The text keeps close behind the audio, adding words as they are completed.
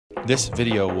This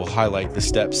video will highlight the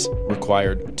steps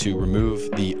required to remove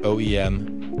the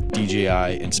OEM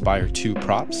DJI Inspire 2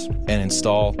 props and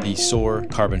install the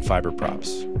XOAR carbon fiber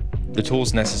props. The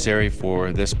tools necessary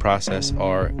for this process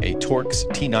are a Torx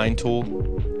T9 tool,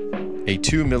 a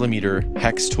 2mm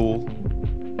hex tool,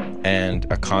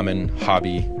 and a common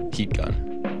hobby heat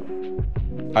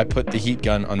gun. I put the heat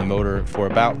gun on the motor for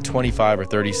about 25 or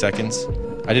 30 seconds.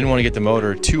 I didn't want to get the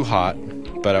motor too hot,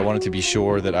 but I wanted to be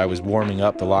sure that I was warming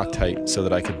up the Loctite so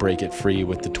that I could break it free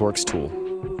with the Torx tool.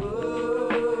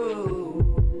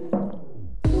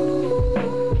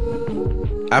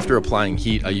 After applying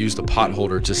heat, I used a pot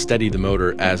holder to steady the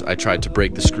motor as I tried to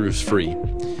break the screws free.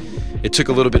 It took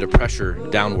a little bit of pressure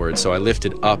downward, so I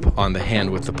lifted up on the hand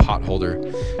with the pot holder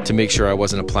to make sure I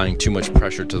wasn't applying too much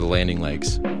pressure to the landing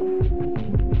legs.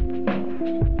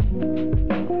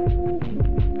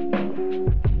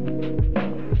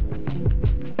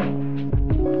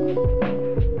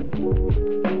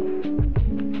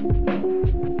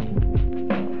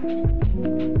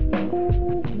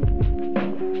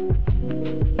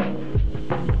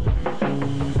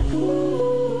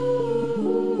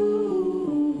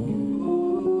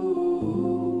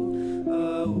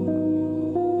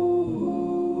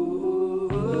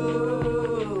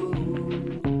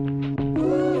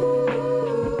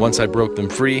 Once I broke them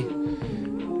free,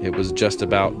 it was just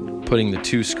about putting the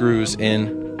 2 screws in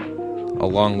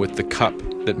along with the cup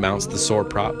that mounts the XOAR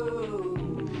prop.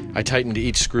 I tightened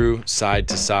each screw side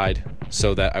to side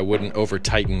so that I wouldn't over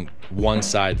tighten one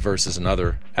side versus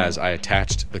another as I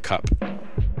attached the cup.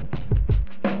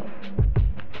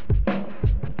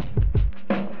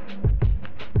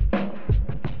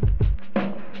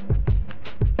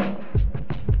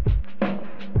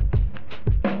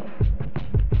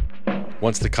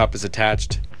 Once the cup is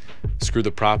attached, screw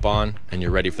the prop on and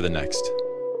you're ready for the next.